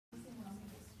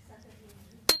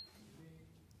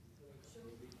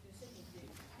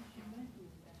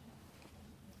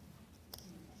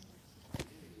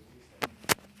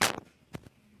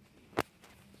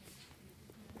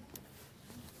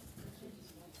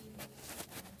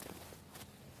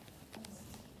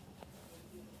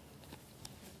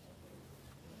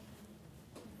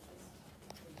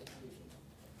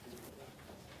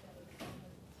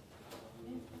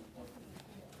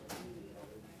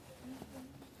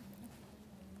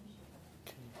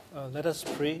Let us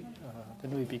pray,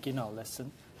 then we begin our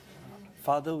lesson.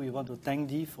 Father, we want to thank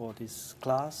Thee for this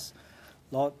class.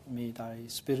 Lord, may Thy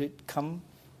Spirit come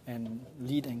and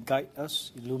lead and guide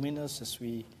us, illumine us as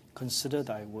we consider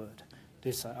Thy Word.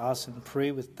 This I ask and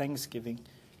pray with thanksgiving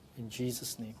in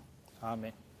Jesus' name.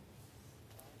 Amen.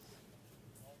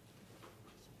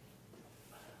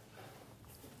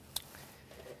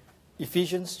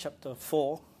 Ephesians chapter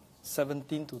 4,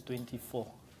 17 to 24,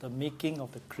 the making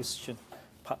of the Christian,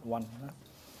 part 1.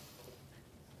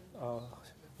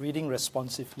 Reading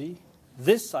responsively.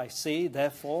 This I say,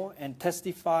 therefore, and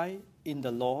testify in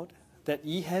the Lord, that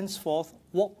ye henceforth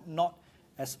walk not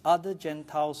as other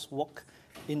Gentiles walk,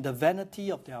 in the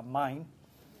vanity of their mind,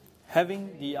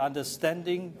 having the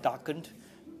understanding darkened,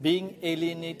 being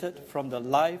alienated from the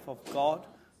life of God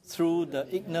through the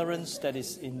ignorance that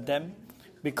is in them,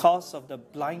 because of the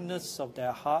blindness of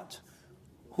their heart,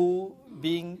 who,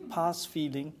 being past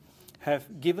feeling,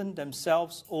 have given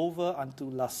themselves over unto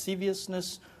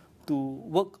lasciviousness, to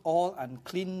work all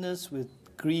uncleanness with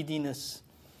greediness,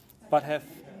 but have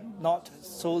not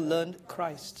so learned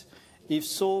Christ, if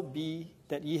so be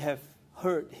that ye have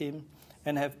heard him,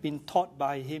 and have been taught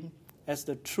by him, as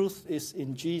the truth is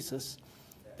in Jesus,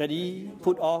 that ye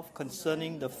put off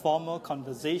concerning the former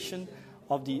conversation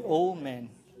of the old man,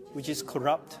 which is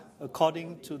corrupt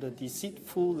according to the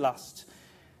deceitful lust.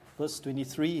 Verse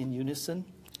 23 in unison.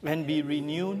 And be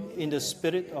renewed in the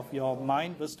spirit of your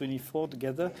mind. Verse 24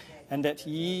 together. And that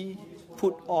ye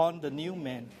put on the new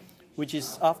man, which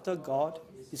is after God,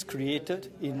 is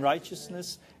created in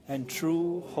righteousness and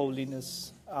true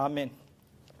holiness. Amen.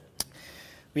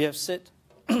 We have said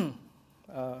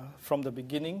from the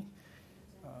beginning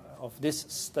of this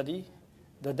study,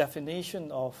 the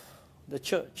definition of the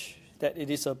church, that it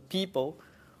is a people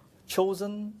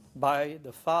chosen by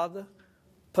the Father,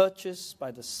 purchased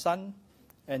by the Son,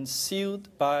 and sealed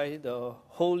by the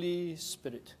Holy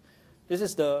Spirit. This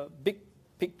is the big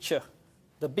picture,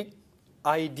 the big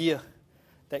idea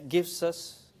that gives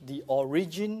us the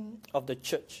origin of the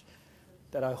church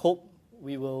that I hope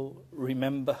we will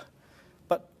remember.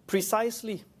 But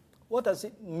precisely, what does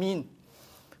it mean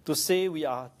to say we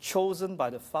are chosen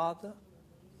by the Father,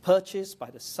 purchased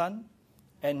by the Son,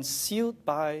 and sealed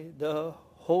by the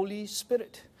Holy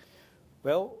Spirit?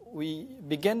 Well, we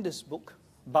began this book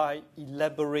by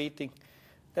elaborating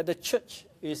that the church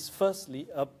is firstly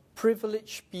a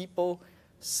privileged people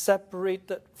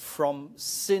separated from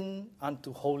sin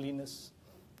unto holiness.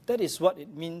 That is what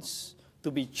it means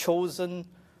to be chosen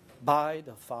by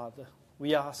the Father.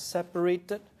 We are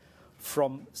separated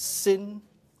from sin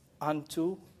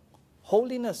unto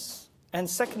holiness. And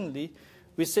secondly,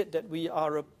 we said that we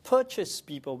are a purchased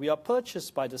people. We are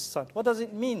purchased by the Son. What does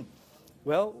it mean?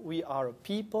 Well, we are a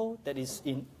people that is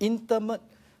in intimate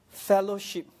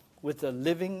fellowship with the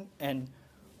living and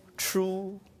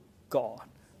true God.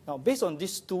 Now, based on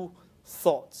these two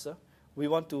thoughts, we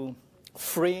want to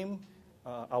frame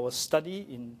our study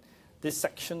in this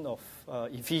section of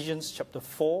Ephesians chapter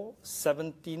 4,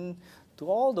 17 to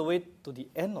all the way to the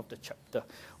end of the chapter.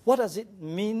 What does it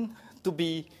mean to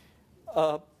be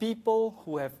people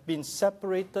who have been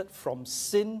separated from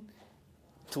sin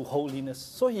to holiness?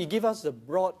 So he gave us the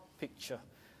broad picture.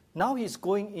 Now he's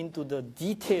going into the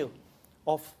detail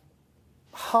of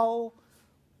how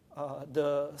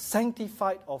the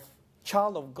sanctified of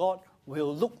child of God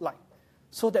will look like,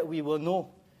 so that we will know,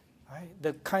 right,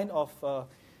 the kind of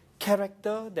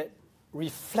character that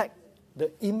reflect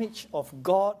the image of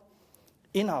God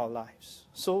in our lives.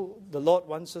 So the Lord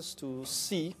wants us to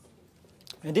see,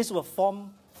 and this will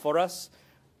form for us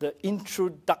the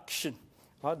introduction,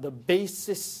 the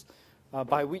basis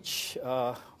by which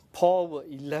Paul will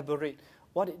elaborate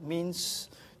what it means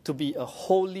to be a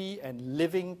holy and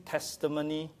living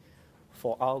testimony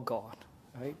for our God.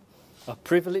 Right? A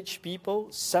privileged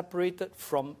people separated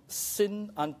from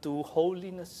sin unto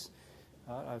holiness.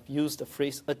 I've used the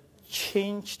phrase, a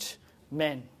changed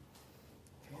man.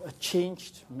 Okay? A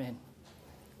changed man.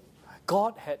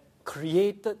 God had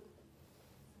created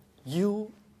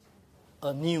you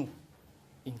anew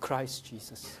in Christ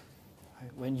Jesus.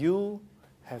 Right? When you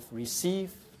have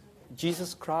received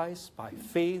Jesus Christ by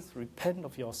faith, repent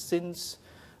of your sins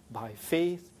by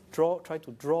faith, try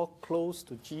to draw close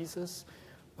to Jesus,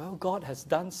 well, God has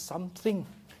done something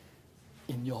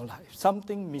in your life,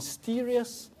 something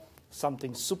mysterious,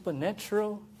 something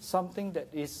supernatural, something that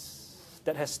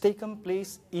has taken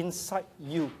place inside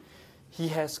you. He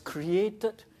has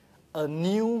created a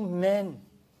new man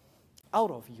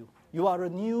out of you. You are a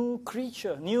new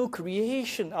creature, new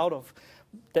creation out of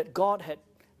that God had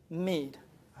made.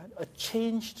 A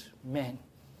changed man.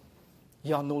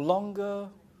 You are no longer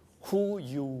who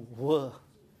you were.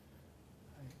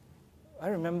 I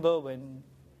remember when,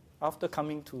 after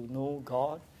coming to know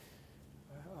God,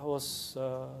 I was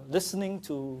listening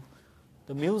to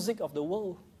the music of the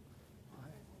world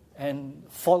and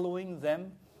following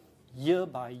them year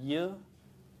by year,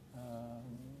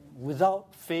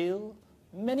 without fail,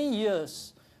 many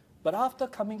years. But after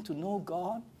coming to know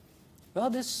God, well,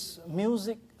 this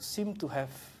music seemed to have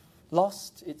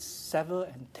lost its savor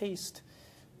and taste.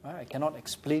 I cannot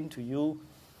explain to you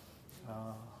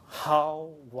how,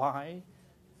 why,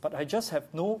 but I just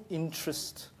have no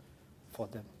interest for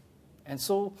them. And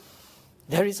so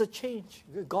there is a change.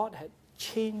 God had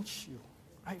changed you,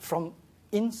 right, from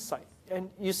inside. And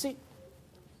you see,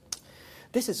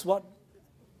 this is what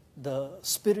the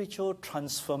spiritual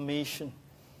transformation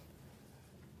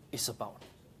is about.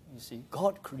 You see,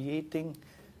 God creating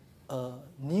a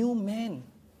new man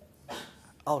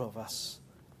out of us.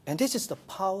 And this is the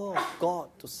power of God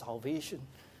to salvation,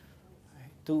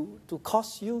 right? To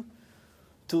cause you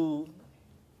to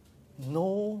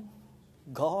know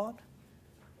God,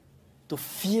 to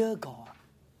fear God.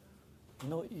 You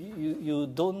know, you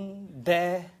don't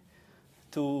dare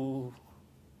to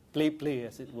play,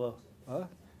 as it were.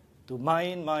 To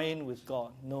mind with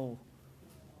God. No.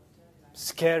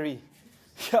 Scary.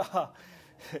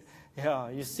 Yeah,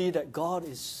 you see that God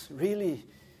is really,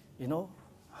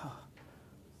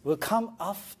 will come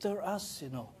after us,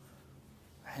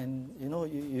 And, you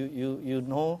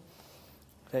know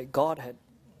that God had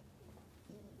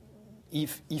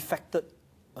effected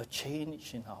a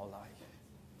change in our life.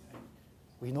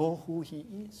 We know who He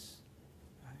is.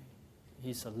 Right?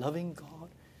 He's a loving God.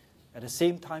 At the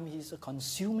same time, He's a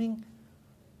consuming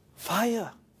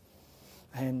fire.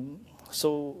 And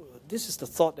so this is the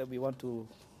thought that we want to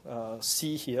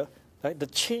see here. Right? The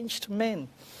changed man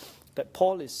that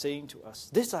Paul is saying to us.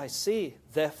 This I say,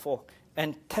 therefore,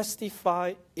 and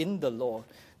testify in the Lord,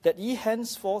 that ye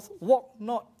henceforth walk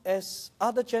not as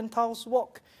other Gentiles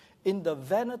walk, in the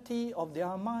vanity of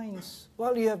their minds.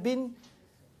 Well, you have been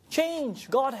changed.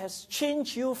 God has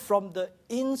changed you from the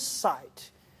inside.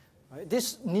 Right?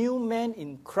 This new man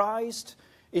in Christ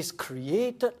is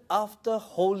created after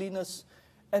holiness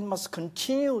and must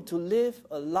continue to live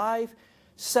a life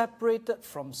separated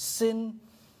from sin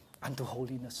unto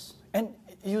holiness. And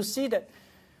you see that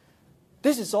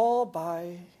this is all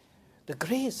by the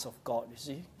grace of God, you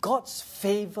see. God's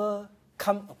favor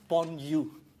come upon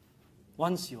you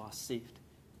once you are saved.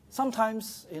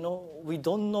 Sometimes, we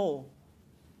don't know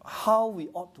how we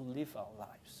ought to live our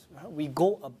lives. Right? We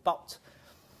go about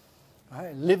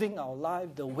living our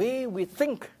life the way we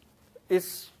think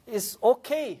is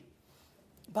okay.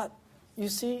 But you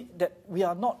see that we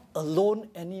are not alone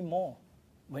anymore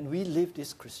when we live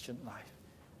this Christian life.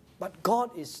 But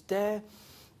God is there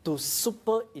to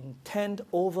superintend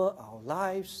over our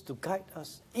lives, to guide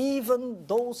us, even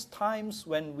those times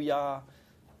when we are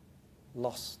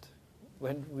lost,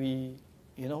 when we,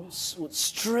 would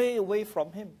stray away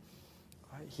from Him.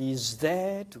 Right? He is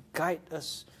there to guide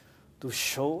us, to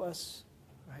show us.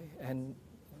 Right? And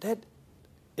that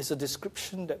is a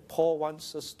description that Paul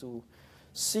wants us to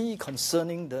see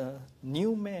concerning the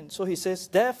new man. So he says,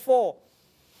 therefore,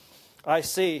 I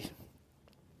say,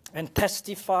 and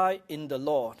testify in the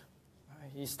Lord.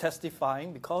 He's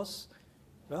testifying because,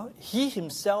 he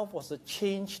himself was a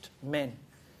changed man.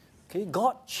 Okay,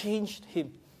 God changed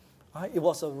him. It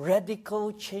was a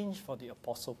radical change for the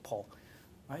Apostle Paul.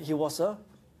 He was a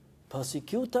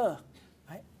persecutor,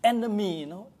 enemy.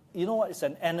 You know what is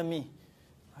an enemy?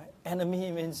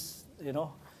 Enemy means,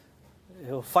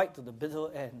 he'll fight to the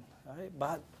bitter end. Right?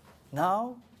 But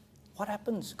now, what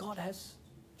happens? God has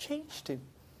changed him.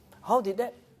 How did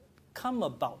that come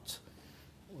about?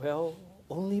 Well,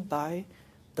 only by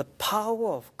the power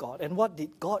of God. And what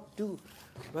did God do?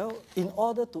 Well, in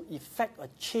order to effect a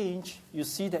change, you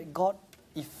see that God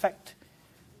effect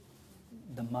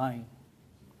the mind.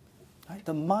 Right?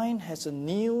 The mind has a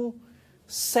new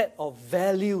set of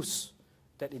values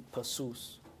that it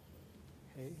pursues.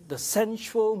 Okay? The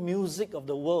sensual music of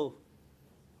the world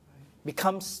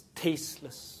becomes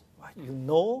tasteless. Right? You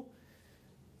know,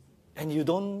 and you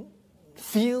don't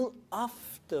feel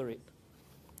after it.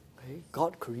 Okay?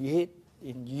 God create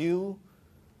in you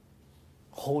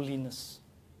holiness.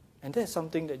 And that's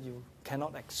something that you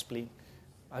cannot explain.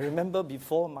 I remember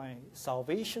before my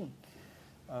salvation,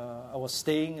 I was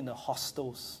staying in the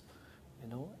hostels,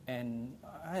 and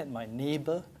I had my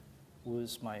neighbor who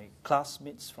was my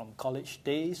classmates from college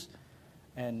days,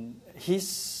 and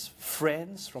his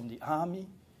friends from the army,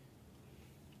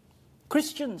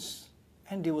 Christians,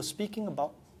 and they were speaking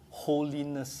about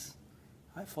holiness.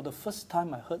 Right? For the first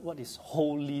time, I heard what is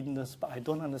holiness, but I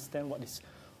don't understand what is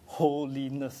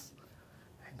holiness.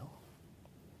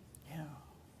 Yeah.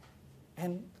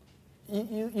 And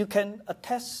you can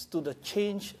attest to the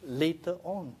change later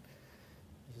on,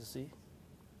 you see.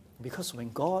 Because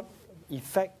when God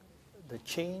effect the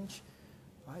change,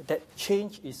 right, that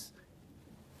change is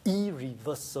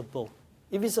irreversible.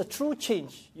 If it's a true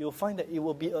change, you'll find that it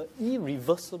will be an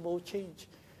irreversible change.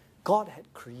 God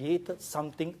had created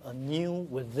something anew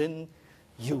within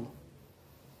you.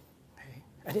 Okay?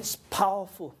 And it's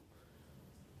powerful.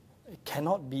 It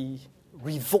cannot be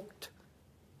revoked,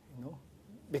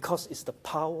 because it's the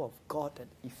power of God that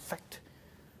effect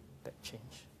that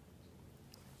change.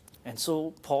 And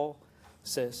so Paul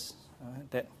says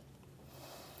that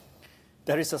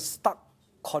there is a stark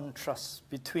contrast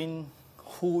between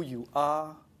who you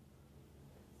are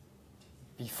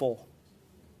before,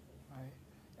 right,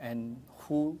 and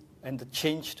the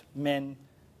changed man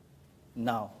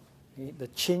now. Okay? The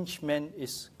changed man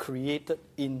is created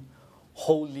in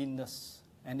holiness,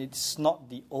 and it's not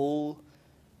the old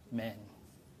man.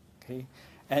 Okay?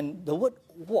 And the word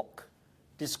walk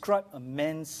describes a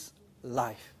man's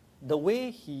life, the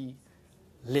way he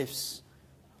lives.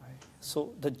 Right?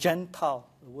 So the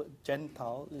word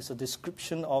Gentile is a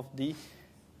description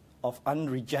of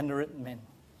unregenerate men,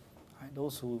 right?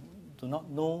 Those who do not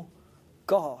know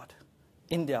God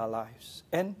in their lives.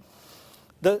 And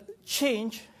the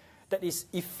change that is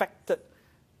effected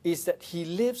is that he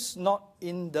lives not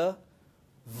in the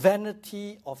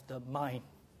vanity of the mind.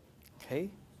 Okay?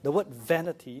 The word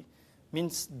vanity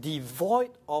means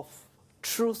devoid of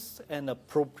truth and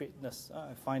appropriateness.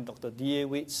 I find Dr. D.A.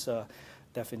 Wade's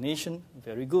definition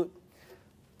very good.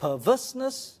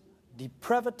 Perverseness,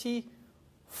 depravity,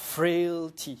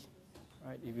 frailty.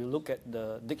 Right? If you look at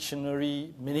the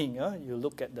dictionary meaning, you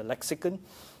look at the lexicon,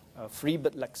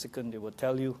 Freebird lexicon, they will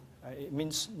tell you it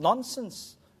means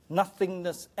nonsense,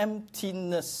 nothingness,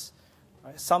 emptiness,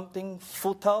 right? Something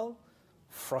futile,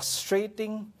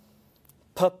 frustrating,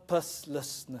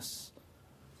 purposelessness.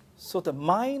 So the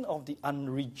mind of the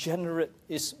unregenerate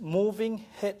is moving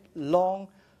headlong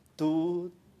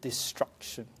to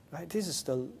destruction. Right? This is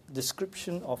the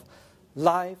description of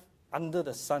life under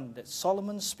the sun that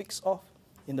Solomon speaks of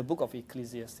in the book of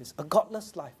Ecclesiastes. A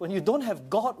godless life. When you don't have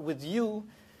God with you,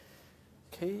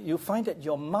 okay, you find that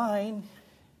your mind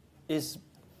is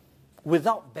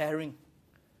without bearing,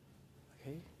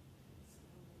 okay,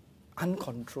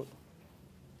 uncontrolled,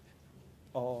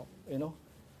 or,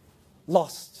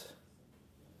 lost.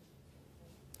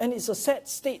 And it's a sad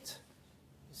state,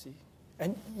 you see.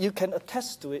 And you can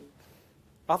attest to it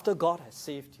after God has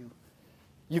saved you.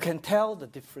 You can tell the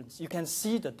difference. You can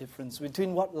see the difference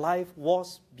between what life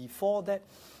was before that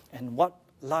and what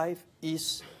life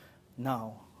is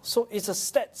now. So it's a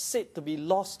sad state to be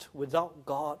lost without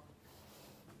God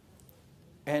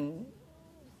and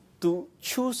to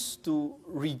choose to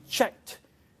reject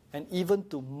and even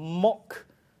to mock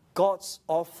God's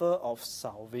offer of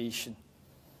salvation.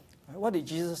 What did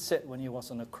Jesus say when he was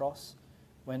on the cross?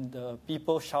 When the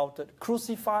people shouted,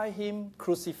 "Crucify him,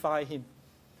 crucify him."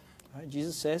 Right?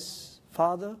 Jesus says,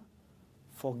 "Father,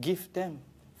 forgive them,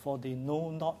 for they know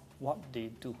not what they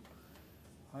do."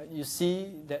 Right? You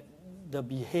see that the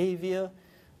behavior,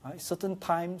 certain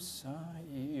times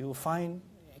you find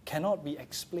it cannot be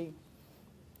explained.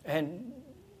 And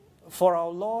for our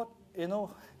Lord,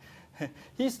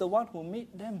 He's the one who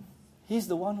made them. He's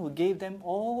the one who gave them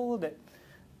all that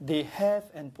they have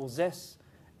and possess.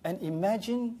 And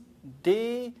imagine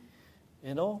they,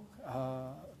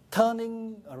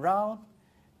 turning around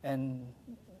and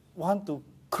want to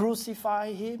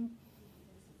crucify him,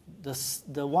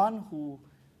 the one who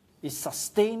is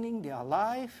sustaining their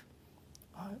life.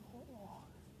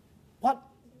 What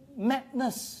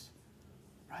madness,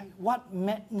 right? What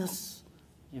madness,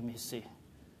 you may say.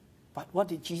 But what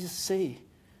did Jesus say?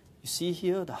 You see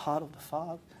here the heart of the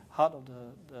Father, heart of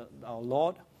our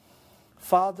Lord.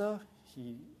 Father,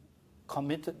 he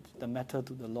committed the matter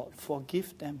to the Lord.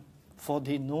 Forgive them, for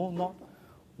they know not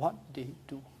what they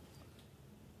do.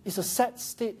 It's a sad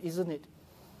state, isn't it?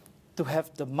 To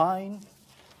have the mind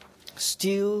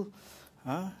still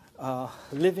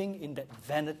living in that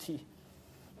vanity.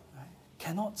 Right?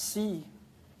 Cannot see,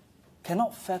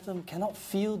 cannot fathom, cannot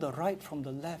feel the right from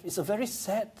the left. It's a very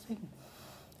sad thing.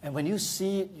 And when you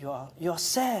see it, you are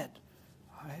sad.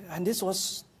 Right? And this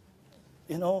was,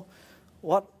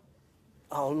 what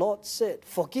our Lord said.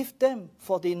 Forgive them,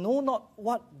 for they know not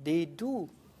what they do.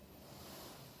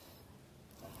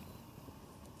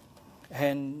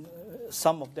 And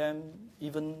some of them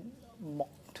even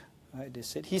mocked. Right? They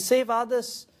said, he saved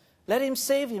others, Let him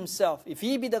save himself. If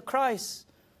he be the Christ,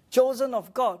 chosen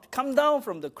of God, come down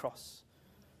from the cross.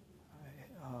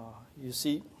 You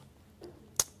see,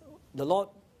 the Lord,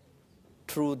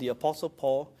 through the Apostle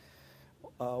Paul,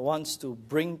 wants to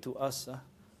bring to us,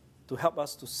 to help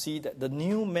us to see that the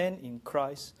new man in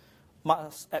Christ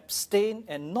must abstain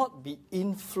and not be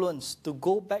influenced to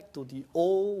go back to the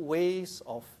old ways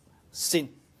of sin.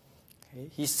 Okay?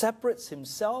 He separates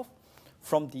himself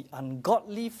from the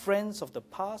ungodly friends of the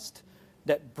past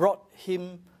that brought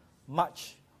him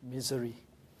much misery.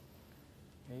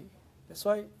 Okay? That's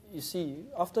why, you see,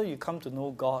 after you come to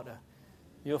know God,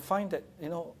 you'll find that,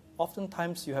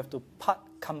 oftentimes you have to part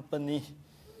company,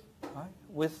 right,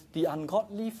 with the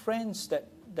ungodly friends that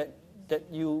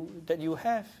you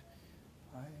have.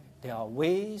 Right? There are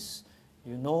ways,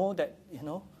 that,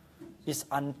 is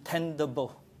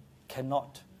untenable,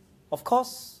 cannot. Of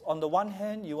course, on the one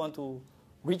hand, you want to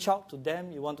reach out to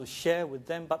them, you want to share with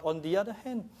them, but on the other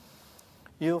hand,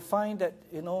 you'll find that,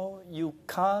 you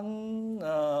can't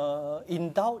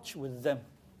indulge with them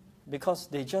because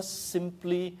they just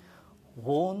simply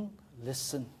won't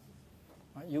listen.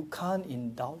 Right? You can't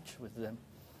indulge with them.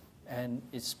 And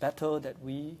it's better that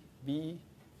we be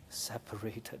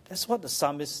separated. That's what the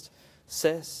psalmist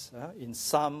says in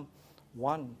Psalm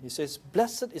 1. He says,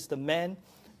 "Blessed is the man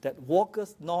that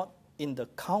walketh not in the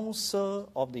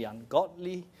counsel of the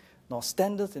ungodly, nor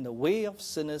standeth in the way of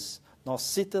sinners, nor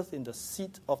sitteth in the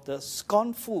seat of the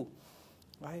scornful."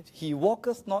 Right? He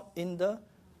walketh not in the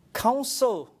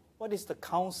counsel. What is the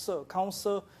counsel?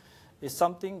 Counsel is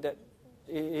something that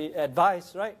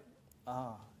advice, right?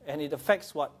 And it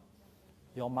affects what?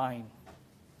 Your mind.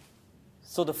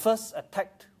 So the first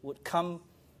attack would come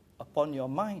upon your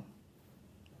mind.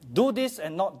 Do this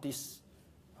and not this.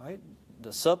 Right?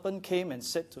 The serpent came and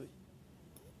said to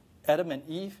Adam and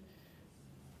Eve,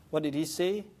 what did he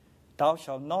say? "Thou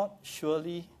shalt not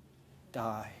surely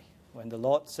die." When the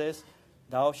Lord says,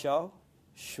 "Thou shalt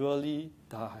surely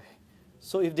die."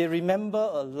 So if they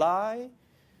remember a lie,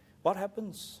 what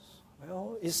happens?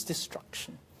 Well, it's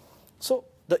destruction. So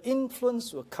the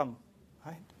influence will come,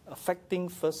 right? Affecting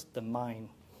first the mind.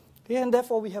 Okay, and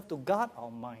therefore we have to guard our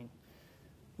mind.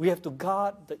 We have to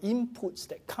guard the inputs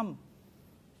that come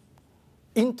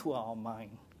into our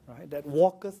mind, right? That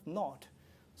walketh not.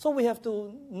 So we have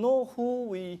to know who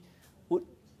we would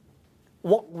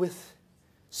walk with,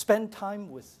 spend time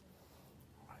with,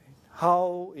 right?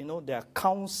 How, their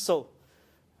counsel,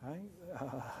 right,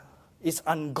 is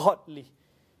ungodly.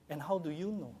 And how do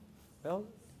you know? Well,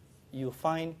 you'll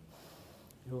find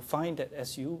that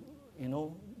as you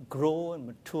grow and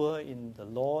mature in the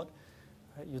Lord,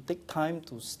 right, you take time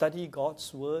to study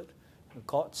God's word,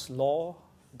 God's law,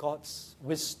 God's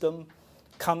wisdom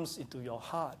comes into your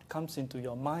heart, comes into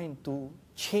your mind to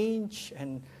change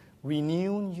and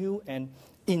renew you and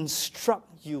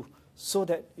instruct you so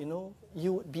that,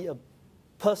 you would be a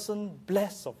person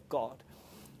blessed of God.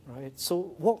 Right?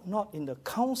 So walk not in the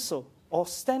counsel or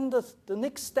standeth. The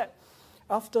next step,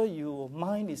 after your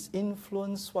mind is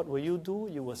influenced, what will you do?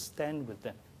 You will stand with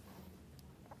them.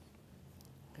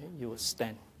 Okay? You will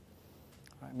stand.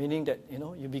 Right? Meaning that,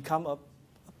 you become a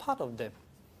part of them.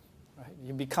 Right?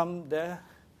 You become their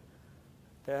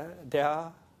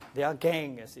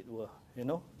gang, as it were.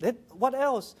 Then what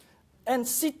else? And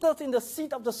sitteth in the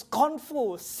seat of the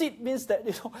scornful. Sit means that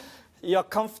you're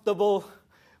comfortable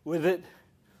with it,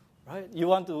 right? You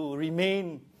want to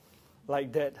remain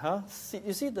like that, huh?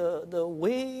 You see the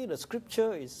way the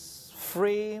scripture is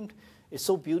framed is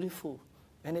so beautiful,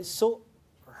 and it's so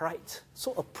right,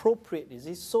 so appropriate. Is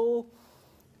it so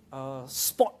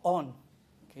spot on?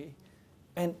 Okay,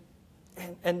 and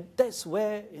that's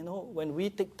where when we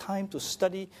take time to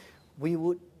study, we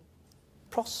would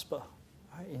prosper.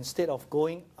 Right? Instead of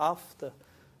going after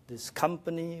this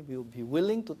company, we will be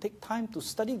willing to take time to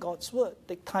study God's word,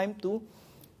 take time to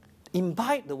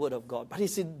imbibe the word of God. But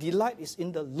his delight is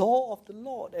in the law of the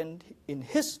Lord, and in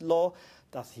his law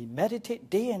does he meditate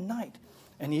day and night.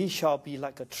 And he shall be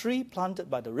like a tree planted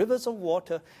by the rivers of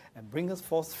water, and bringeth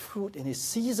forth fruit in his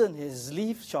season. His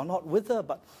leaf shall not wither,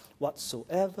 but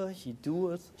whatsoever he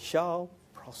doeth shall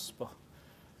prosper.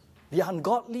 The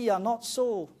ungodly are not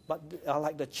so, but are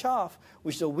like the chaff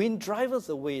which the wind driveth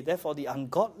away. Therefore the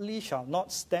ungodly shall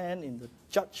not stand in the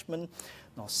judgment,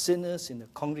 nor sinners in the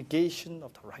congregation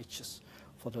of the righteous.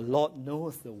 For the Lord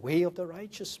knoweth the way of the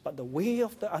righteous, but the way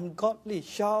of the ungodly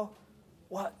shall,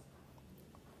 what?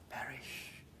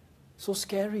 Perish. So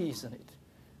scary, isn't it?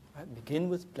 Right? Begin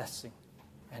with blessing.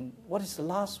 And what is the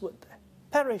last word there?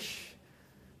 Perish.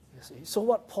 You see? So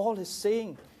what Paul is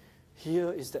saying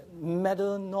here is that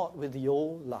meddle not with the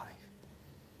old life.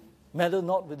 Meddle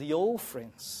not with the old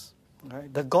friends.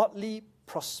 Right? The godly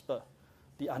prosper,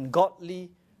 the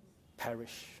ungodly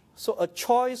perish. So a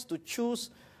choice to choose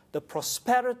the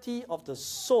prosperity of the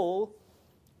soul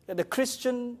that the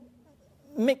Christian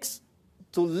makes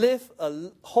to live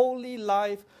a holy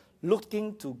life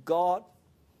looking to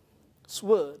God's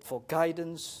word for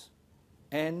guidance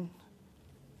and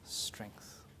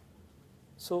strength.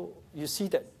 So you see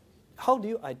that, how do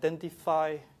you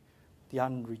identify the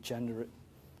unregenerate?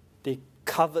 They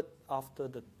covet after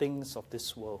the things of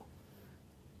this world.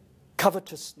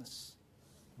 Covetousness,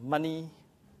 money,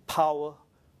 power,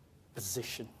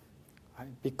 position. Right?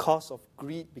 Because of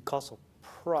greed, because of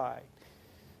pride.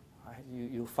 Right?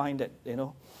 You find that,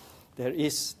 there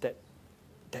is that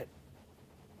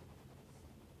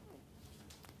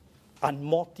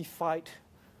unmortified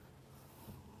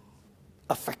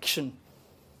affection,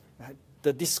 right?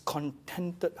 The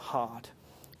discontented heart,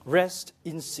 rest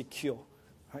insecure,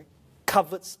 right?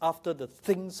 Covets after the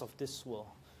things of this world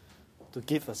to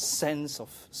give a sense of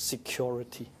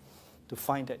security, to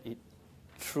find that it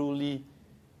truly,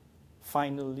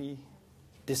 finally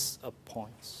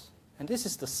disappoints. And this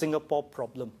is the Singapore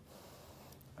problem.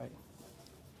 Right?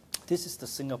 This is the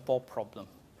Singapore problem.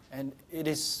 And it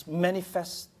is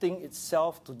manifesting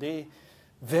itself today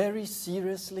very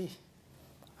seriously.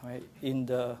 Right? In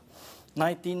the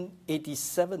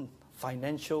 1987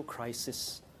 financial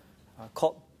crisis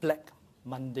called Black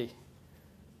Monday,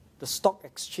 the stock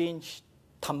exchange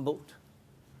tumbled.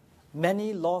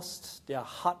 Many lost their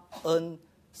hard-earned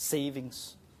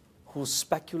savings who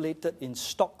speculated in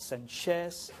stocks and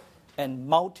shares and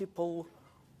multiple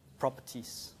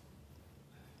properties.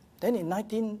 Then in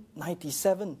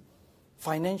 1997,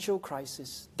 financial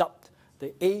crisis, dubbed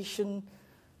the Asian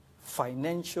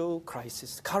financial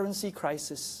crisis, currency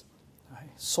crisis, right,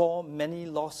 saw many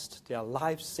lost their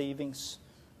life savings,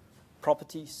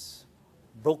 properties,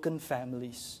 broken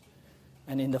families.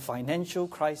 And in the financial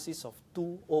crisis of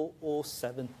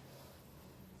 2007,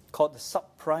 called the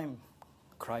subprime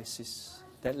crisis,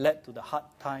 that led to the hard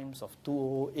times of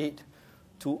 2008,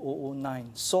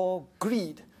 2009, saw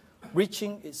greed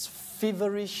reaching its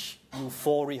feverish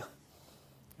euphoria.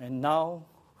 And now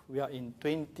we are in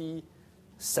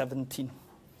 2017.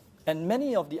 And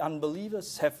many of the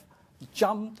unbelievers have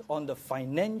jumped on the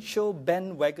financial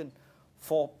bandwagon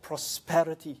for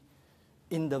prosperity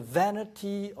in the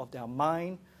vanity of their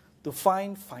mind to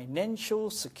find financial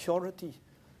security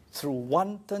through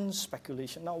wanton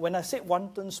speculation. Now, when I say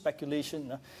wanton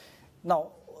speculation,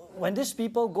 when these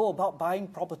people go about buying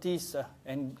properties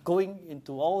and going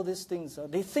into all these things,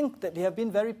 they think that they have been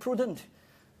very prudent,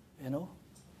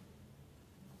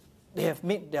 They have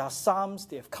made their sums,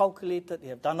 they have calculated, they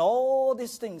have done all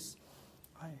these things.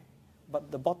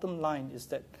 But the bottom line is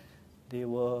that they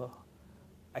were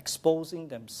exposing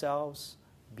themselves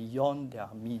beyond their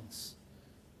means,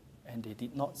 and they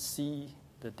did not see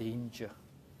the danger.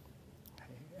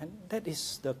 And that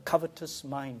is the covetous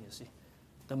mind, you see.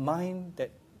 The mind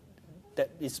that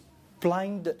is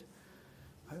blinded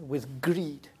with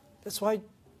greed. That's why,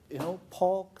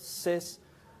 Paul says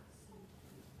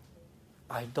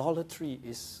idolatry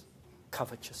is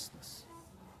covetousness.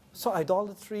 So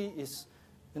idolatry is,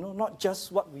 not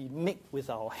just what we make with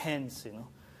our hands,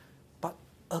 but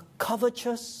a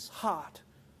covetous heart,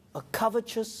 a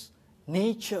covetous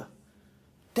nature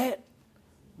that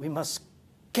we must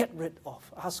get rid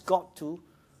of. Ask God to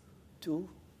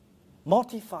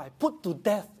mortify, put to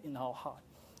death in our heart.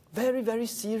 Very, very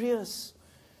serious.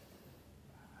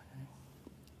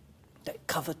 That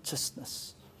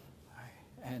covetousness.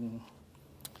 And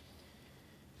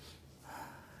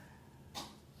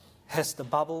has the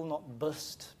bubble not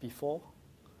burst before?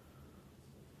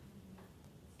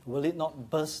 Will it not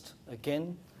burst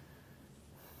again?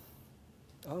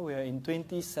 We are in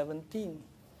 2017.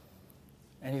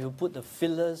 And if you put the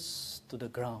fillers to the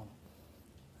ground,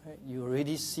 right, you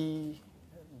already see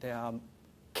there are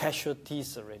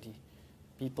casualties already.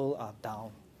 People are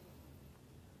down.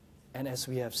 And as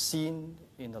we have seen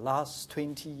in the last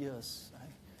 20 years,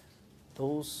 right,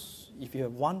 if you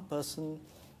have one person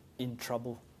in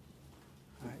trouble,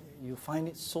 right, you find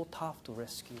it so tough to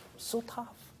rescue. So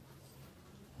tough.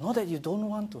 Not that you don't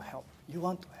want to help. You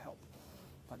want to help.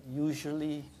 But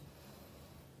usually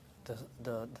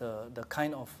the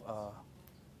kind of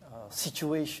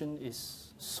situation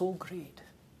is so great,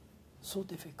 so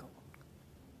difficult.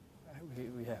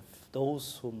 We have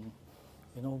those whom,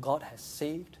 God has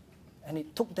saved, and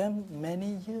it took them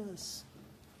many years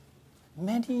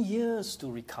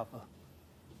to recover,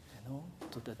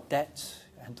 to the debt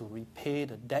and to repay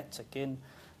the debts again,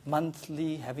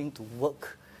 monthly having to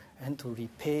work and to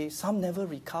repay. Some never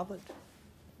recovered.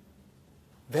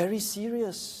 Very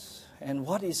serious. And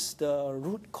what is the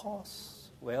root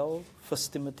cause? Well,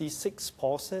 1 Timothy 6,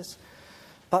 Paul says,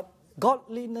 "But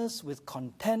godliness with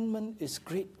contentment is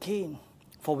great gain.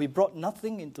 For we brought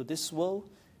nothing into this world,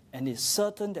 and it is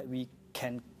certain that we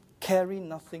can carry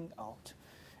nothing out.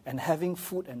 And having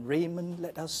food and raiment,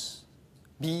 let us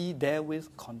be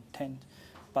therewith content.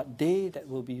 But they that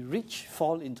will be rich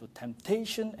fall into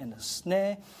temptation and a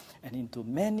snare, and into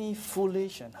many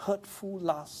foolish and hurtful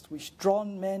lusts, which draw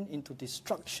men into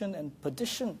destruction and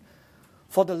perdition.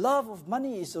 For the love of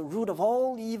money is the root of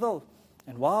all evil.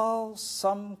 And while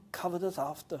some coveteth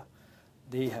after,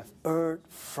 they have erred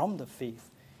from the faith,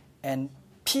 and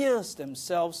pierced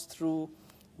themselves through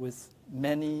with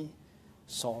many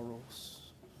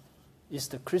sorrows." Is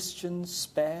the Christian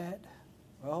spared?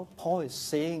 Well, Paul is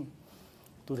saying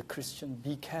to the Christian,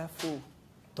 be careful.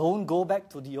 Don't go back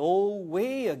to the old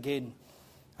way again.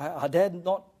 Are there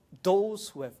not those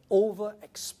who have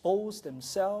overexposed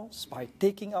themselves by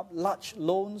taking up large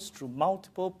loans through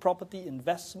multiple property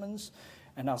investments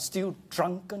and are still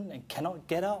drunken and cannot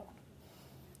get out?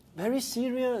 Very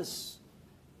serious.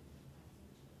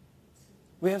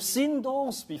 We have seen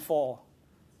those before.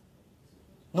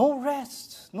 No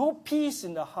rest, no peace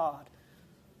in the heart.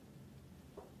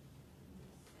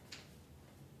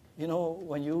 You know,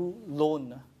 when you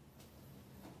loan,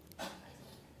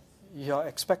 you are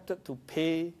expected to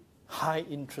pay high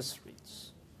interest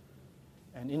rates.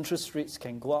 And interest rates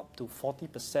can go up to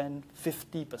 40%,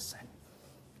 50%.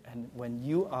 And when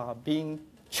you are being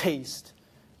chased,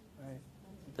 right,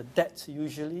 the debt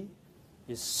usually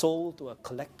is sold to a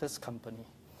collector's company.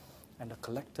 And the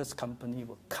collector's company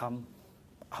will come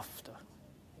after.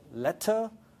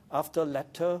 Letter after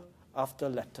letter after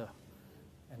letter.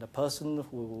 And the person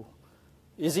who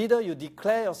is either you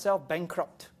declare yourself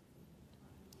bankrupt,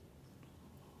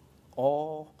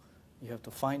 or you have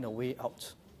to find a way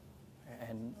out.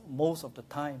 And most of the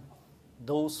time,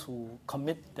 those who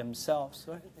commit themselves,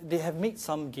 right, they have made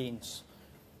some gains,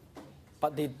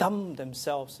 but they dump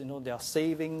themselves, their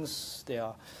savings,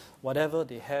 their whatever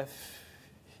they have.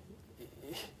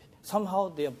 Somehow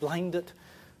they are blinded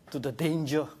to the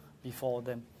danger before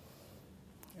them.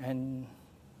 And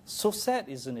so sad,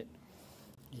 isn't it?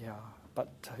 Yeah, but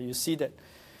you see that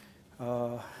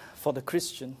for the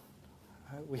Christian,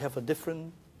 we have a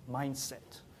different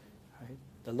mindset. Right?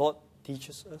 The Lord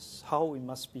teaches us how we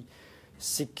must be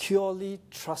securely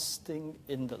trusting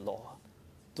in the Lord,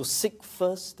 to seek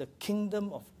first the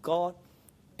kingdom of God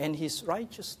and His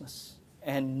righteousness,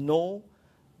 and know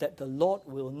that the Lord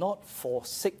will not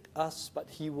forsake us, but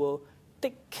He will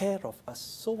take care of us.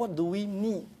 So what do we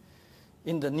need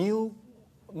in the new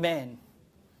man?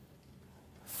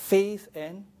 Faith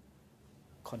and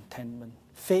contentment.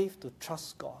 Faith to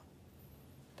trust God,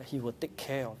 that He will take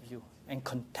care of you. And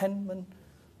contentment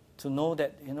to know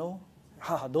that,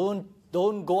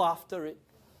 don't go after it.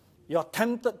 You're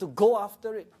tempted to go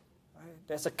after it. Right?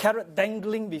 There's a carrot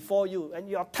dangling before you, and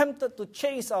you're tempted to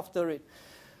chase after it.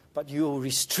 But you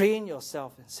restrain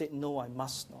yourself and say, no, I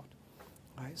must not.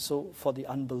 Right? So for the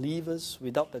unbelievers,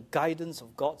 without the guidance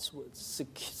of God's word,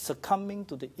 succumbing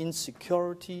to the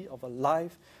insecurity of a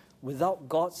life without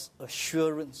God's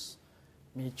assurance,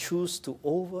 may choose to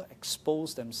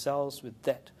overexpose themselves with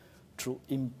debt through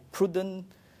imprudent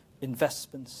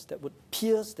investments that would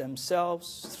pierce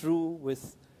themselves through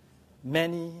with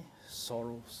many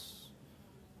sorrows.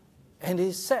 And it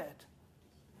is sad.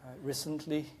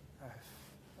 Recently,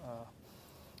 I've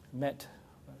met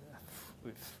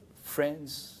with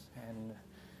friends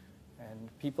and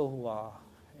people who are,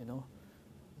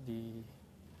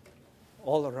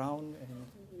 all around, and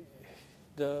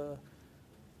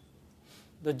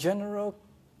the general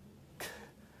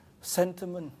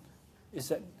sentiment is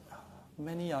that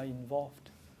many are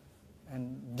involved,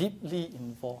 and deeply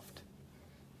involved,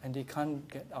 and they can't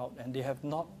get out, and they have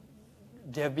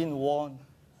been warned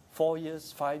 4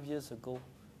 years, 5 years ago,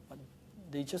 but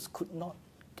they just could not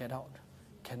get out,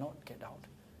 cannot get out.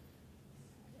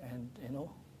 And,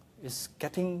 it's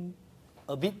getting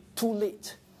a bit too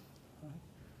late. Right?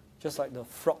 Just like the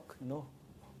frog,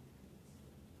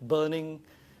 burning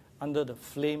under the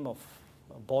flame of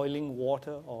boiling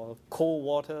water or cold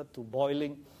water to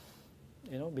boiling,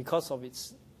 because of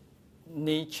its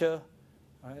nature,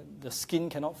 right? The skin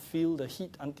cannot feel the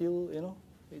heat until,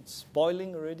 it's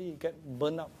boiling already, get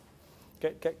burned up,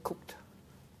 get cooked.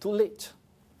 Too late.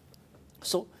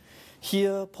 So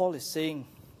here Paul is saying,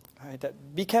 right,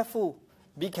 that be careful,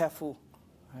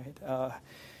 right?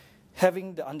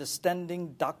 Having the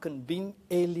understanding darkened, being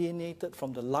alienated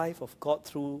from the life of God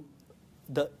through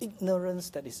the ignorance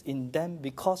that is in them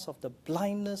because of the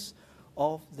blindness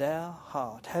of their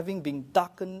heart, having been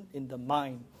darkened in the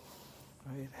mind,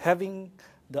 right? Having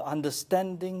the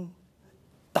understanding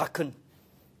darkened.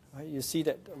 Right? You see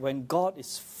that when God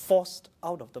is forced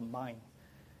out of the mind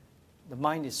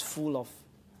is full of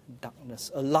darkness,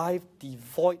 a life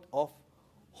devoid of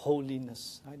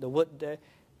holiness. Right? The word there,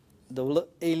 the word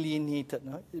alienated,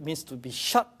 right? It means to be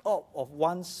shut off of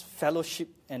one's fellowship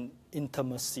and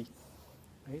intimacy.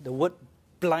 Right? The word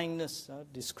blindness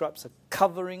describes a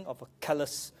covering of a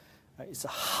callus. Right? It's a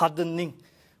hardening.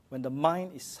 When the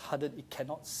mind is hardened, it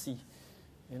cannot see.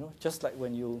 Just like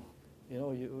when you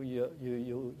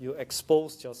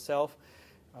exposed yourself,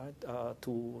 right,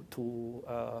 to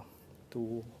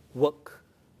work,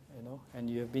 and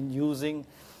you have been using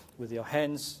with your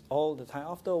hands all the time.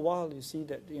 After a while, you see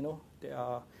that there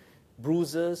are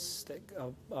bruises,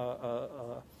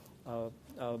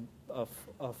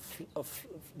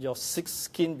 your thick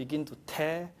skin begin to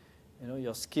tear,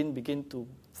 your skin begin to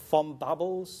form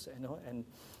bubbles, and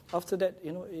after that,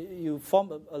 you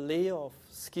form a layer of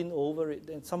skin over it,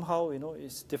 and somehow,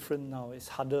 it's different now. It's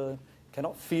harder,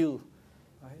 cannot feel.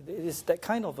 Right? It is that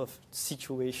kind of a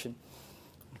situation,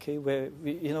 okay, where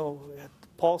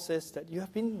Paul says that you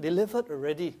have been delivered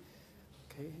already.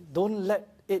 Okay, don't let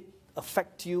it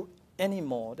affect you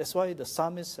anymore. That's why the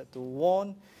psalmist had to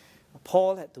warn.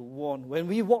 Paul had to warn. When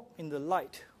we walk in the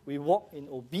light, we walk in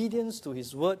obedience to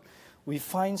His word. We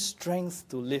find strength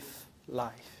to live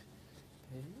life.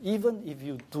 Even if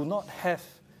you do not have,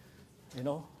 it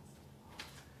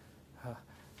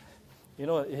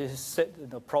is said in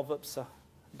the Proverbs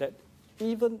that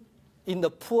even in the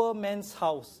poor man's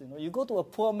house, you go to a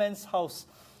poor man's house,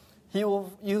 you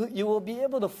will be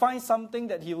able to find something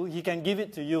that he can give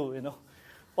it to you,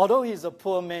 although he's a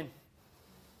poor man.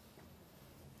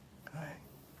 Right.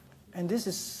 And this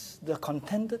is the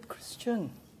contented Christian.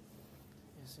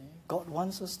 You see, God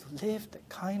wants us to live that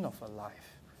kind of a life.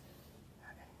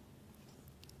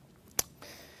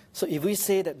 So if we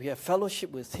say that we have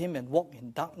fellowship with Him and walk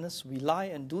in darkness, we lie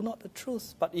and do not the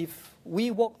truth. But if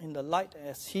we walk in the light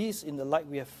as He is in the light,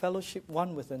 we have fellowship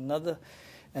one with another,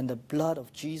 and the blood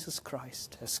of Jesus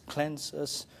Christ has cleansed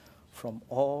us from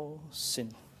all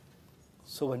sin.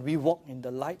 So when we walk in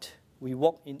the light, we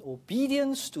walk in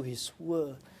obedience to His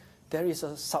word. There is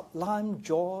a sublime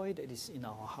joy that is in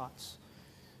our hearts.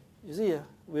 You see,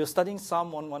 we were studying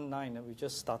Psalm 119, and we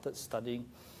just started studying.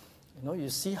 You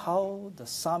see how the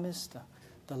psalmist,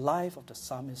 the life of the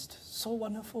psalmist, so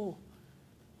wonderful.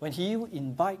 When you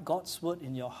invite God's word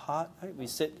in your heart, right, we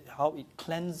said how it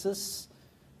cleanses,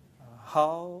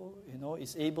 how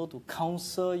it's able to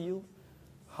counsel you,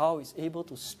 how it's able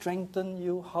to strengthen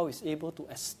you, how it's able to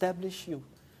establish you.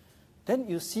 Then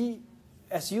you see,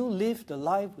 as you live the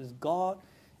life with God,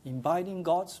 inviting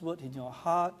God's word in your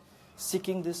heart,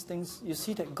 seeking these things, you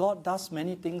see that God does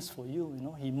many things for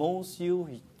you. He molds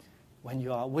you. When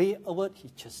you are wayward, He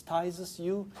chastises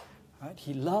you. Right?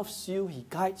 He loves you. He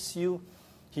guides you.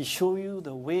 He shows you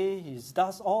the way. He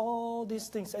does all these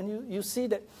things. And you see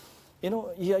that,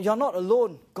 you're not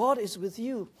alone. God is with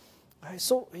you. Right?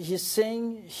 So He's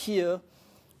saying here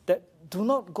that do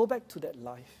not go back to that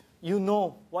life. You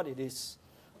know what it is.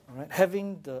 All right?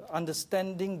 Having the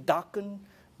understanding darkened,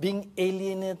 being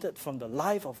alienated from the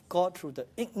life of God through the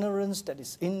ignorance that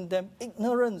is in them.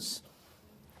 Ignorance.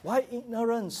 Why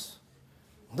ignorance?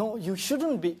 No, you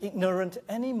shouldn't be ignorant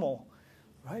anymore,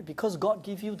 right? Because God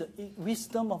gave you the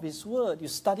wisdom of His word. You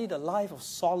study the life of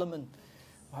Solomon,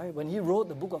 right? When he wrote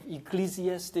the book of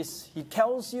Ecclesiastes, he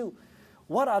tells you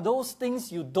what are those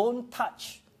things you don't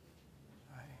touch.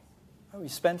 Right? We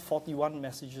spent 41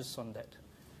 messages on that.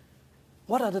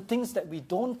 What are the things that we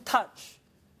don't touch?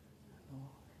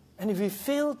 And if we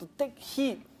fail to take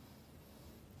heed,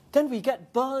 then we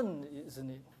get burned, isn't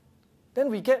it? Then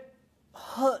we get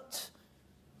hurt.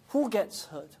 Who gets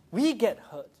hurt? We get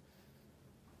hurt.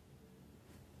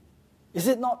 Is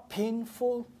it not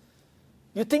painful?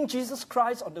 You think Jesus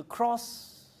Christ on the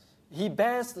cross, He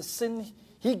bears the sin,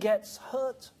 He gets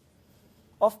hurt?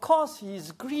 Of course He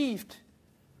is grieved.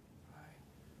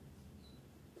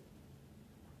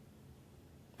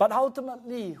 But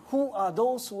ultimately, who are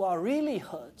those who are really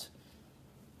hurt?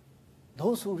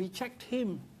 Those who reject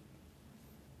Him.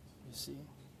 You see.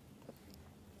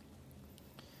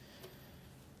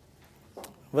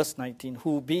 Verse 19,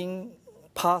 who being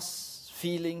past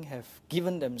feeling have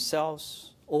given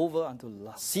themselves over unto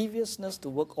lasciviousness to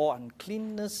work all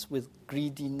uncleanness with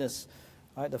greediness.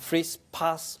 Right? The phrase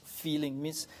past feeling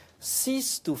means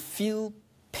cease to feel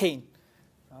pain.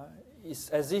 It's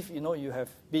as if you have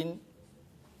been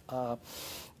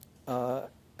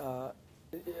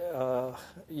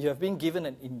you have been given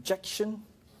an injection,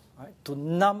 right? To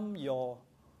numb your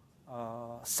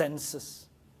senses.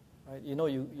 Right? You know,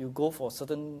 you go for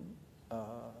certain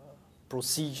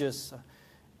procedures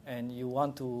and you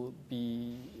want to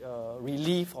be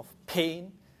relieved of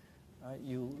pain.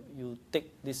 You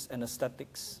take these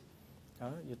anesthetics.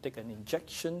 You take an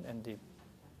injection and they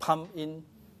pump in,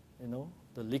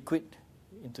 the liquid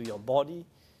into your body,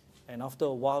 and after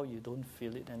a while you don't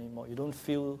feel it anymore. You don't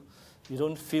feel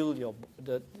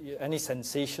any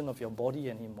sensation of your body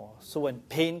anymore. So when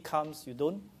pain comes, you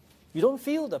don't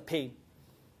feel the pain.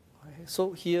 Right?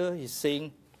 So here he's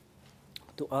saying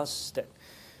to us that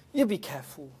you be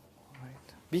careful,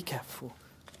 right? Be careful.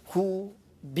 Who,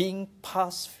 being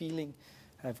past feeling,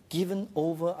 have given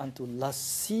over unto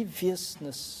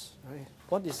lasciviousness. Right?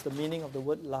 What is the meaning of the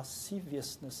word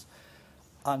lasciviousness?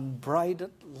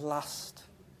 Unbridled lust,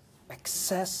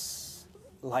 excess,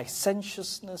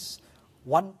 licentiousness,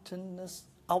 wantonness,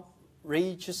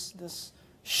 outrageousness,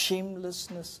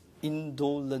 shamelessness,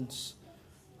 indolence.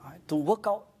 Right? To work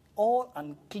out all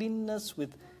uncleanness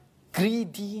with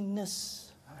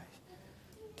greediness. Right?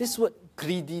 This word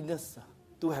greediness,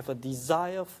 to have a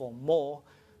desire for more,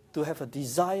 to have a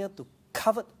desire to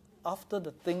covet after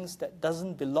the things that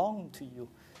doesn't belong to you.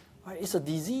 Right? It's a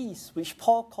disease, which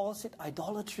Paul calls it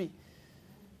idolatry.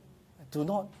 Do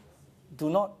not,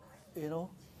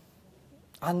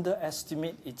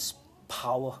 underestimate its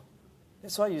power.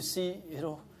 That's why you see,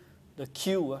 the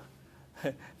queue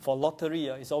for lottery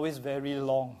is always very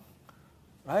long,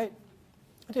 right?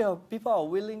 People are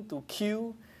willing to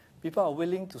queue, people are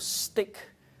willing to stick,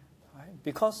 right?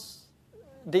 Because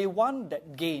they want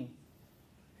that gain,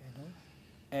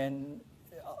 and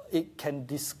it can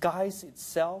disguise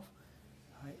itself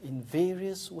in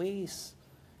various ways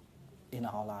in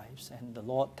our lives. And the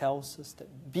Lord tells us that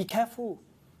be careful,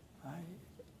 right?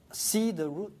 See the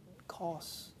root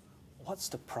cause. What's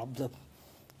the problem?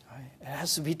 Right? It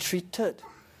has to be treated.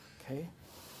 Okay.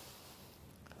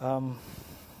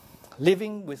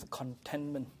 Living with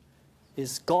contentment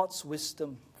is God's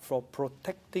wisdom for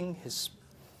protecting His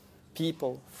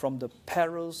people from the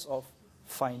perils of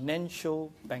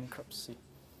financial bankruptcy.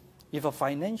 If a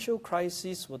financial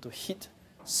crisis were to hit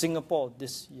Singapore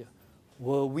this year,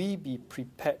 will we be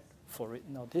prepared for it?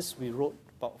 Now, this we wrote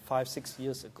about 5-6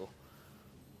 years ago.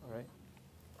 All right.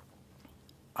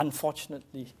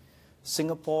 Unfortunately,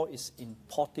 Singapore is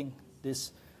importing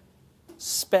this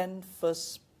spend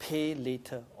first, pay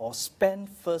later, or spend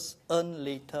first, earn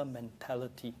later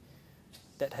mentality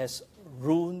that has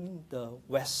ruined the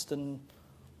Western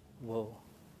world.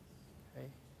 Okay?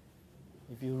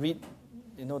 If you read,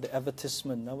 the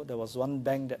advertisement, there was one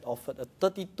bank that offered a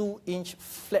 32-inch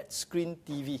flat screen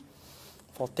TV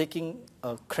for taking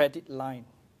a credit line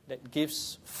that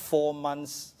gives 4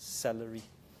 months' salary.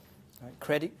 Right?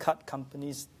 Credit card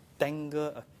companies dangle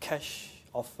a cash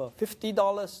offer,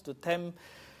 $50 to tempt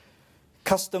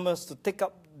customers to take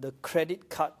up the credit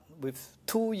card with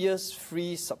 2 years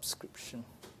free subscription.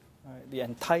 Right? The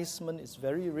enticement is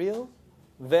very real,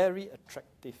 very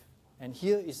attractive. And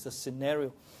here is the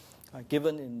scenario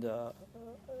given in the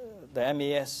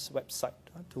MAS website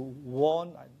to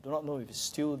warn. I do not know if it's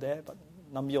still there, but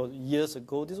a number of years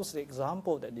ago, this was the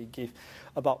example that they gave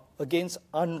against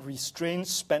unrestrained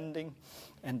spending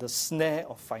and the snare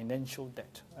of financial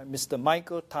debt. Mr.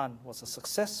 Michael Tan was a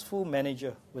successful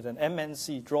manager with an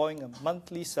MNC drawing a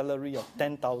monthly salary of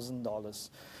 $10,000.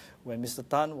 When Mr.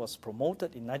 Tan was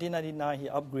promoted in 1999, he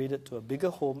upgraded to a bigger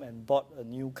home and bought a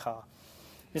new car.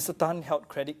 Mr. Tan held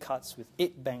credit cards with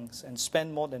 8 banks and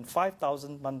spent more than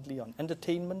 $5,000 monthly on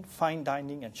entertainment, fine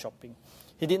dining, and shopping.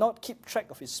 He did not keep track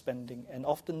of his spending and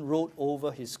often wrote over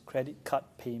his credit card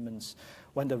payments.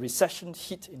 When the recession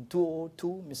hit in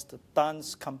 2002, Mr.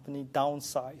 Tan's company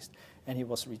downsized and he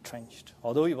was retrenched.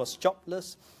 Although he was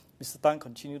jobless, Mr. Tan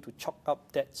continued to chalk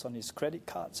up debts on his credit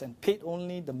cards and paid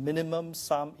only the minimum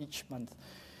sum each month.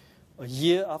 A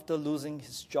year after losing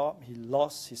his job, he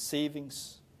lost his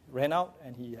savings, ran out,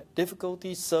 and he had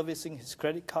difficulty servicing his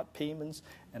credit card payments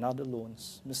and other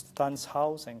loans. Mr. Tan's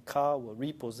house and car were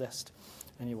repossessed,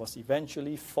 and he was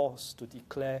eventually forced to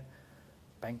declare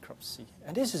bankruptcy.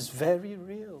 And this is very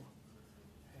real,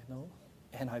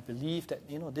 And I believe that,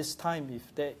 this time,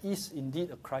 if there is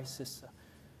indeed a crisis,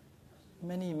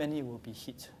 many will be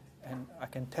hit. And I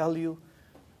can tell you,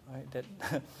 right, that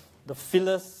the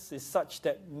fillers is such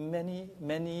that many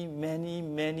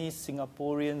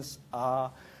Singaporeans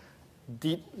are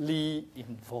deeply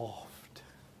involved.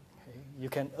 Okay? You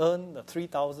can earn a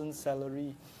 $3,000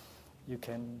 salary, you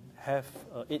can have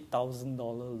an $8,000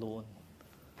 loan.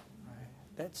 Right?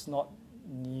 That's not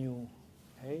new.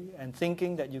 Okay? And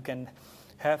thinking that you can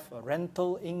have a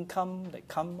rental income that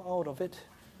come out of it,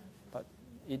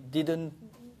 it didn't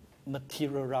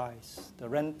materialize. The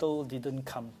rental didn't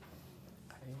come.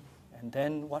 Okay? And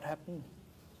then what happened?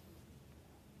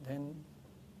 Then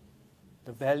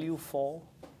the value fall,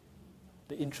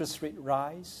 the interest rate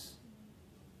rise,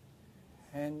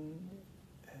 and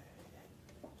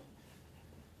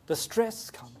the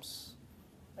stress comes.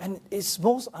 And it's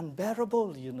most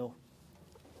unbearable, you know.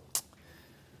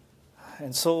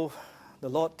 And so the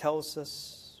Lord tells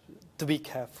us to be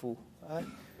careful. Right?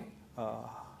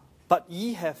 But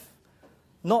ye have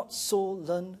not so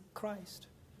learned Christ.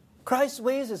 Christ's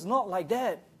ways is not like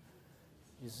that.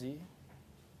 You see?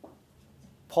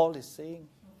 Paul is saying,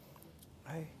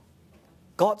 right?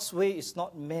 God's way is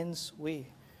not man's way.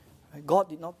 Right? God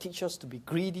did not teach us to be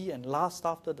greedy and lust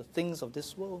after the things of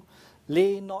this world.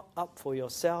 Lay not up for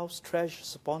yourselves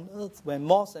treasures upon earth, where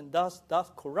moth and dust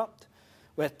doth corrupt,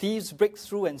 where thieves break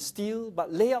through and steal,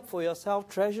 but lay up for yourself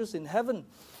treasures in heaven,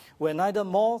 where neither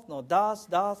moth nor dust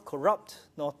doth corrupt,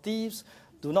 nor thieves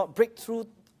do not break through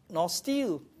nor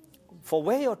steal. For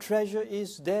where your treasure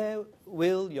is, there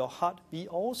will your heart be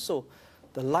also.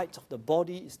 The light of the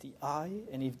body is the eye,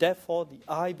 and if therefore the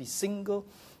eye be single,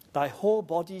 thy whole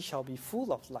body shall be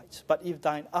full of light. But if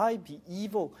thine eye be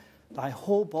evil, thy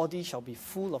whole body shall be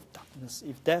full of darkness.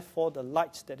 If therefore the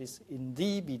light that is in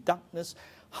thee be darkness,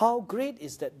 how great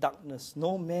is that darkness?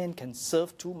 No man can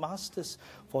serve two masters,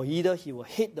 for either he will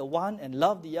hate the one and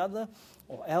love the other,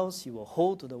 or else he will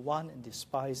hold to the one and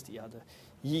despise the other.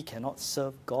 Ye cannot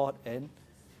serve God and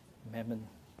mammon.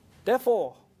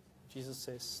 Therefore, Jesus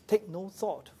says, take no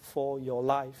thought for your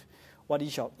life, what ye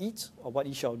shall eat or what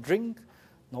ye shall drink,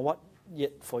 nor what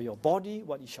yet for your body,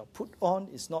 what ye shall put on.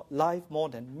 Is not life more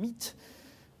than meat,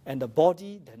 and the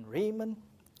body than raiment?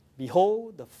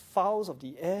 Behold, the fowls of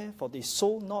the air, for they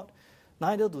sow not,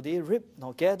 neither do they reap,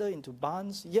 nor gather into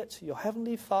barns, yet your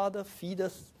heavenly Father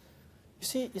feedeth. You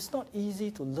see, it's not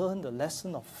easy to learn the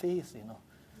lesson of faith, you know.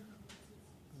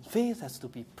 Faith has to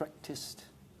be practiced.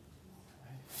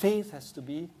 Faith has to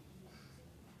be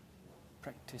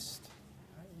practiced.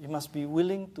 You must be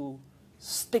willing to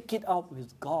stick it out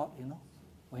with God, you know.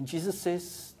 When Jesus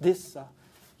says this,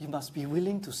 you must be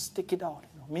willing to stick it out.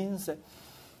 It means that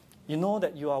you know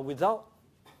that you are without,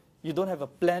 you don't have a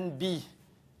plan B.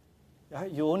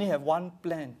 Right? You only have one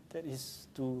plan, that is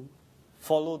to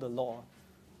follow the Lord.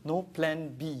 No plan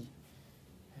B.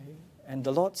 Okay? And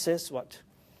the Lord says what?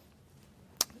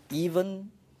 Even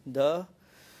the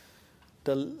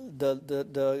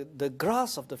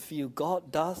grass of the field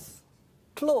God doth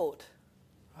clothe,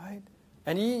 right?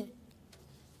 And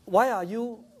why are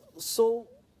you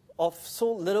of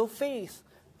so little faith?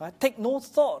 Right? Take no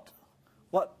thought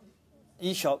what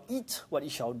ye shall eat, what ye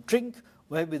shall drink,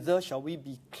 wherewithal shall we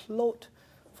be clothed?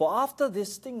 For after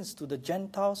these things do the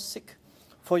Gentiles seek.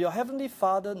 For your heavenly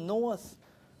Father knoweth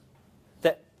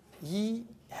that ye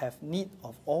have need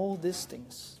of all these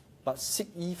things. But seek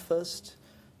ye first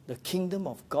the kingdom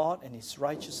of God and his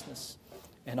righteousness,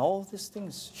 and all these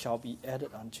things shall be added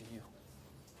unto you.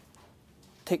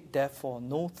 Take therefore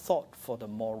no thought for the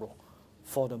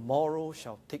morrow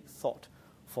shall take thought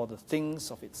for the things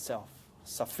of itself.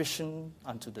 Sufficient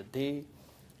unto the day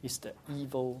is the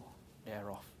evil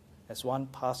thereof. As one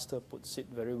pastor puts it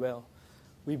very well,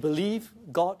 we believe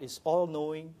God is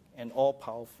all-knowing and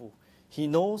all-powerful. He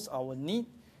knows our need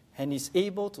and is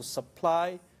able to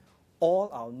supply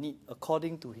all our need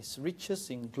according to his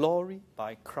riches in glory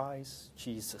by Christ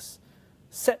Jesus.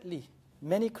 Sadly,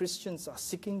 many Christians are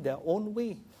seeking their own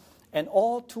way, and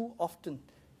all too often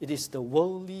it is the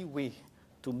worldly way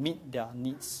to meet their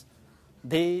needs.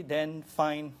 They then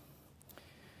find,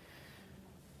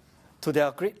 to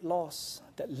their great loss,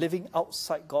 that living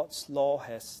outside God's law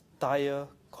has dire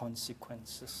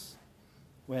consequences.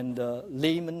 When the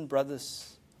Lehman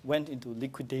Brothers went into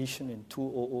liquidation in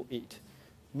 2008,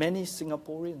 many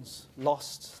Singaporeans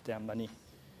lost their money.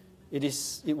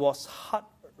 It was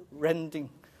heart-rending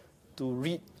to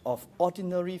read of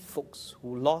ordinary folks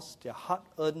who lost their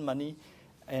hard-earned money,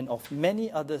 and of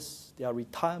many others their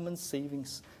retirement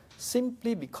savings,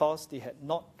 simply because they had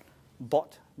not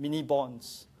bought mini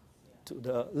bonds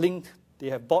they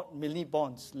have bought mini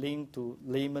bonds linked to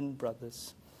Lehman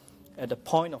Brothers. At the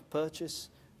point of purchase,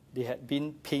 they had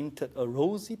been painted a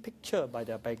rosy picture by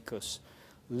their bankers.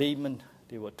 Lehman,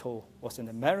 they were told, was an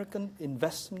American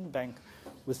investment bank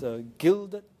with a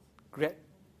gilded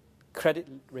credit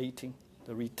rating.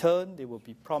 The return they were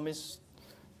promised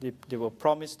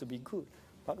to be good.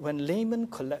 But when Lehman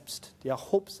collapsed, their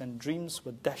hopes and dreams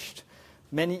were dashed.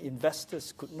 Many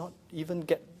investors could not even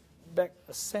get back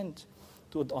a cent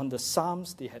on the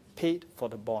sums they had paid for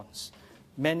the bonds.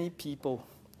 Many people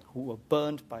who were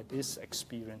burned by this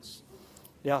experience.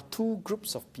 There are two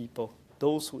groups of people,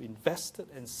 those who invested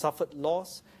and suffered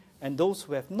loss, and those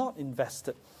who have not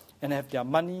invested and have their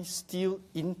money still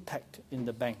intact in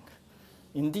the bank.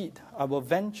 Indeed, I will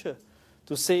venture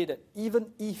to say that even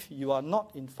if you are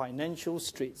not in financial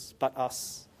straits, but are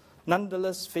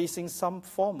nonetheless facing some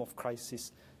form of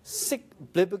crisis, seek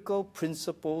biblical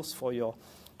principles for your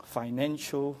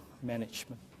financial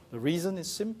management. The reason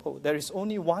is simple. There is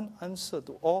only one answer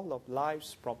to all of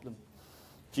life's problems.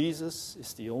 Jesus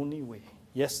is the only way,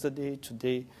 yesterday,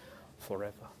 today,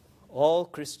 forever. All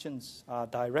Christians are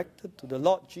directed to the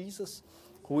Lord Jesus,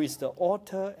 who is the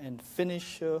author and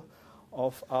finisher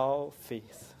of our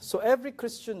faith. So every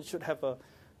Christian should have a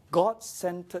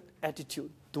God-centered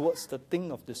attitude towards the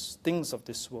things of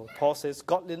this world. Paul says,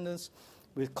 godliness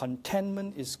with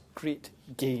contentment is great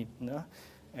gain.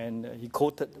 And he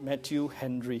quoted Matthew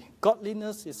Henry.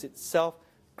 Godliness is itself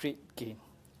great gain.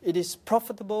 It is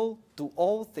profitable to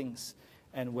all things,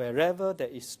 and wherever there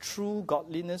is true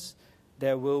godliness,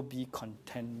 there will be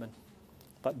contentment.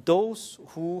 But those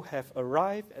who have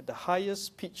arrived at the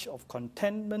highest pitch of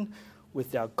contentment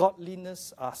with their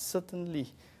godliness are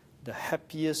certainly the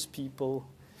happiest people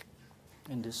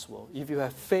in this world. If you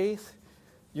have faith,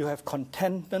 you have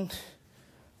contentment.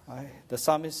 The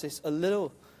psalmist says, a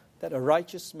little that a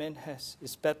righteous man has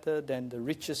is better than the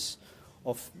riches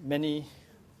of many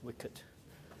wicked.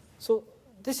 So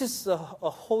this is a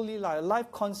holy life, a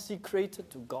life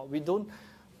consecrated to God. We don't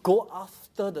go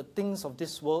after the things of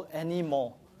this world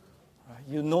anymore. Right?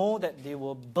 You know that they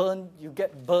will burn, you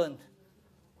get burned.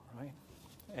 Right?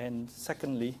 And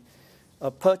secondly,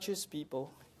 purchase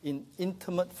people in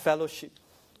intimate fellowship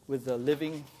with the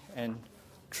living and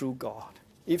true God.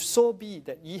 If so be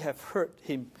that ye have heard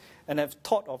him and have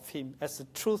thought of him as the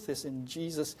truth is in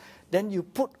Jesus, then you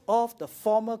put off the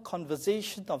former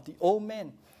conversation of the old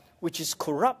man, which is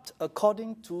corrupt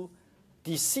according to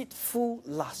deceitful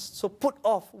lust. So put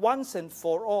off once and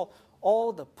for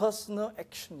all the personal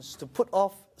actions, to put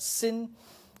off sin.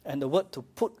 And the word to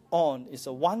put on is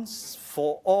a once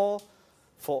for all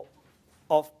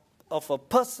of a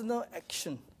personal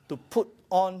action, to put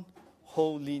on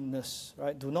holiness.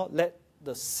 Right? Do not let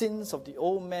the sins of the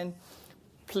old man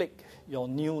plague your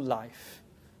new life.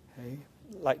 Okay?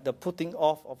 Like the putting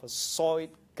off of a soiled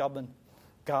garment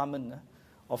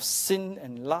of sin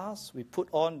and lust, we put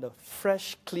on the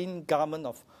fresh, clean garment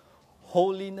of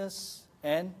holiness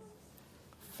and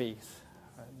faith.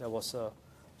 There was a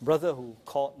brother who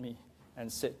called me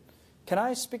and said, "Can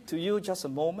I speak to you just a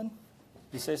moment?"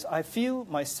 He says, "I feel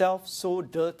myself so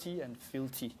dirty and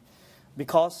filthy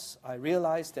because I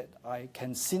realize that I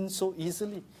can sin so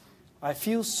easily. I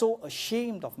feel so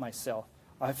ashamed of myself.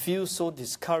 I feel so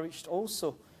discouraged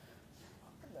also."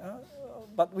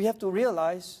 But we have to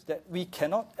realize that we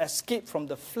cannot escape from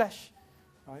the flesh,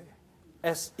 right?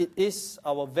 As it is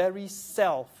our very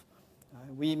self.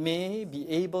 We may be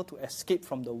able to escape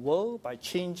from the world by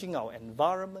changing our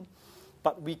environment,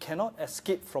 but we cannot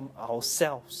escape from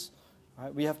ourselves.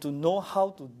 Right? We have to know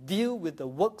how to deal with the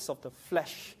works of the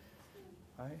flesh.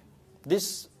 Right?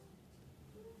 This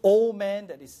old man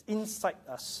that is inside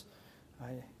us,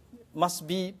 right, must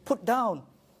be put down,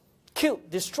 killed,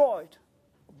 destroyed,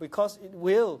 because it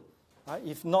will. Right?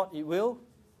 If not, it will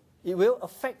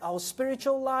affect our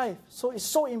spiritual life. So it's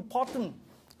so important,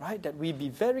 right, that we be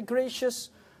very gracious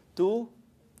to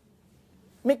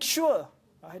make sure,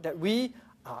 right, that we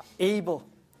are able,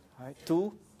 right,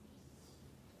 to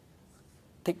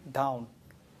take down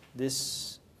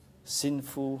this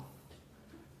sinful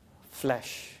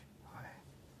flesh.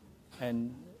 Right?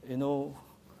 And,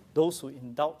 those who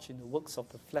indulge in the works of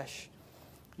the flesh,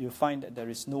 you find that there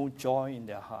is no joy in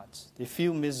their hearts. They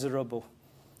feel miserable.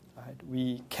 Right?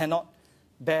 We cannot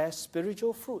bear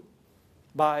spiritual fruit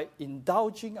by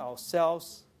indulging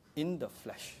ourselves in the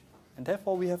flesh. And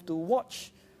therefore we have to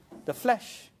watch the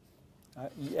flesh,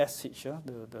 ESH,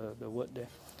 the word there.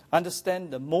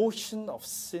 Understand the motion of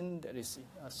sin that is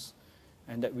in us,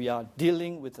 and that we are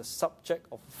dealing with a subject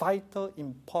of vital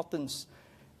importance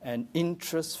and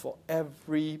interest for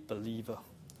every believer.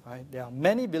 Right? There are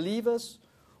many believers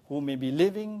who may be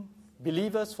living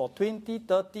believers for 20,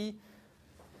 30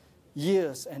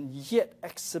 years and yet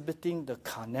exhibiting the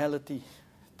carnality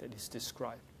that is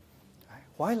described. Right?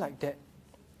 Why like that?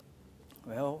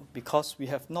 Well, because we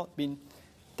have not been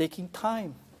taking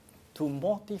time to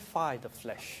mortify the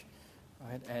flesh.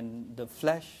 Right? And the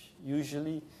flesh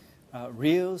usually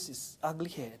rears its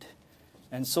ugly head.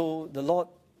 And so the Lord,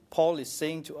 Paul is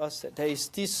saying to us that there is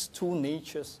these two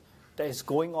natures that is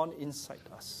going on inside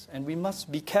us. And we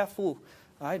must be careful.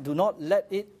 Right? Do not let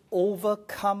it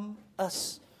overcome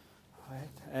us. Right?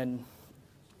 And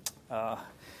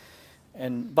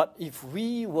But if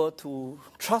we were to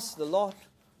trust the Lord,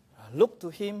 look to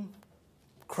Him,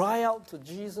 cry out to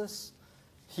Jesus,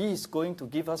 He is going to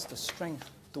give us the strength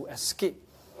to escape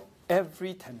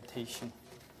every temptation.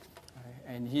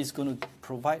 And He's going to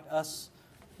provide us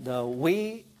the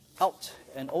way out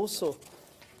and also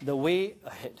the way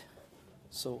ahead.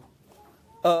 So,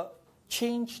 a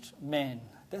changed man,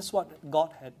 that's what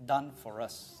God had done for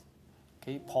us.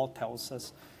 Okay, Paul tells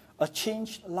us, a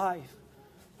changed life.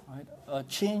 Right? A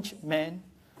changed man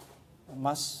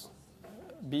must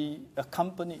be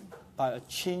accompanied by a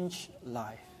changed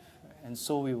life. And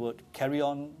so we would carry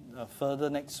on further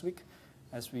next week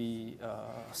as we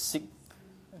seek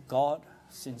God's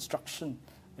instruction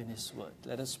in His word.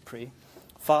 Let us pray.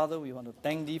 Father, we want to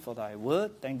thank Thee for Thy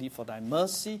word. Thank Thee for Thy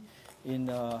mercy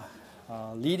in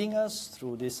leading us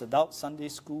through this adult Sunday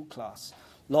school class.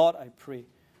 Lord, I pray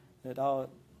that Thou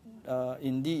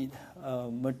indeed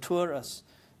mature us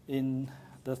in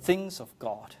the things of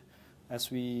God as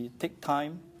we take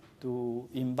time to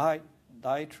imbibe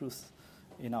Thy truth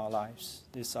in our lives.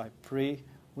 This I pray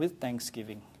with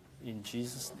thanksgiving in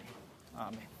Jesus' name.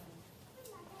 Amen.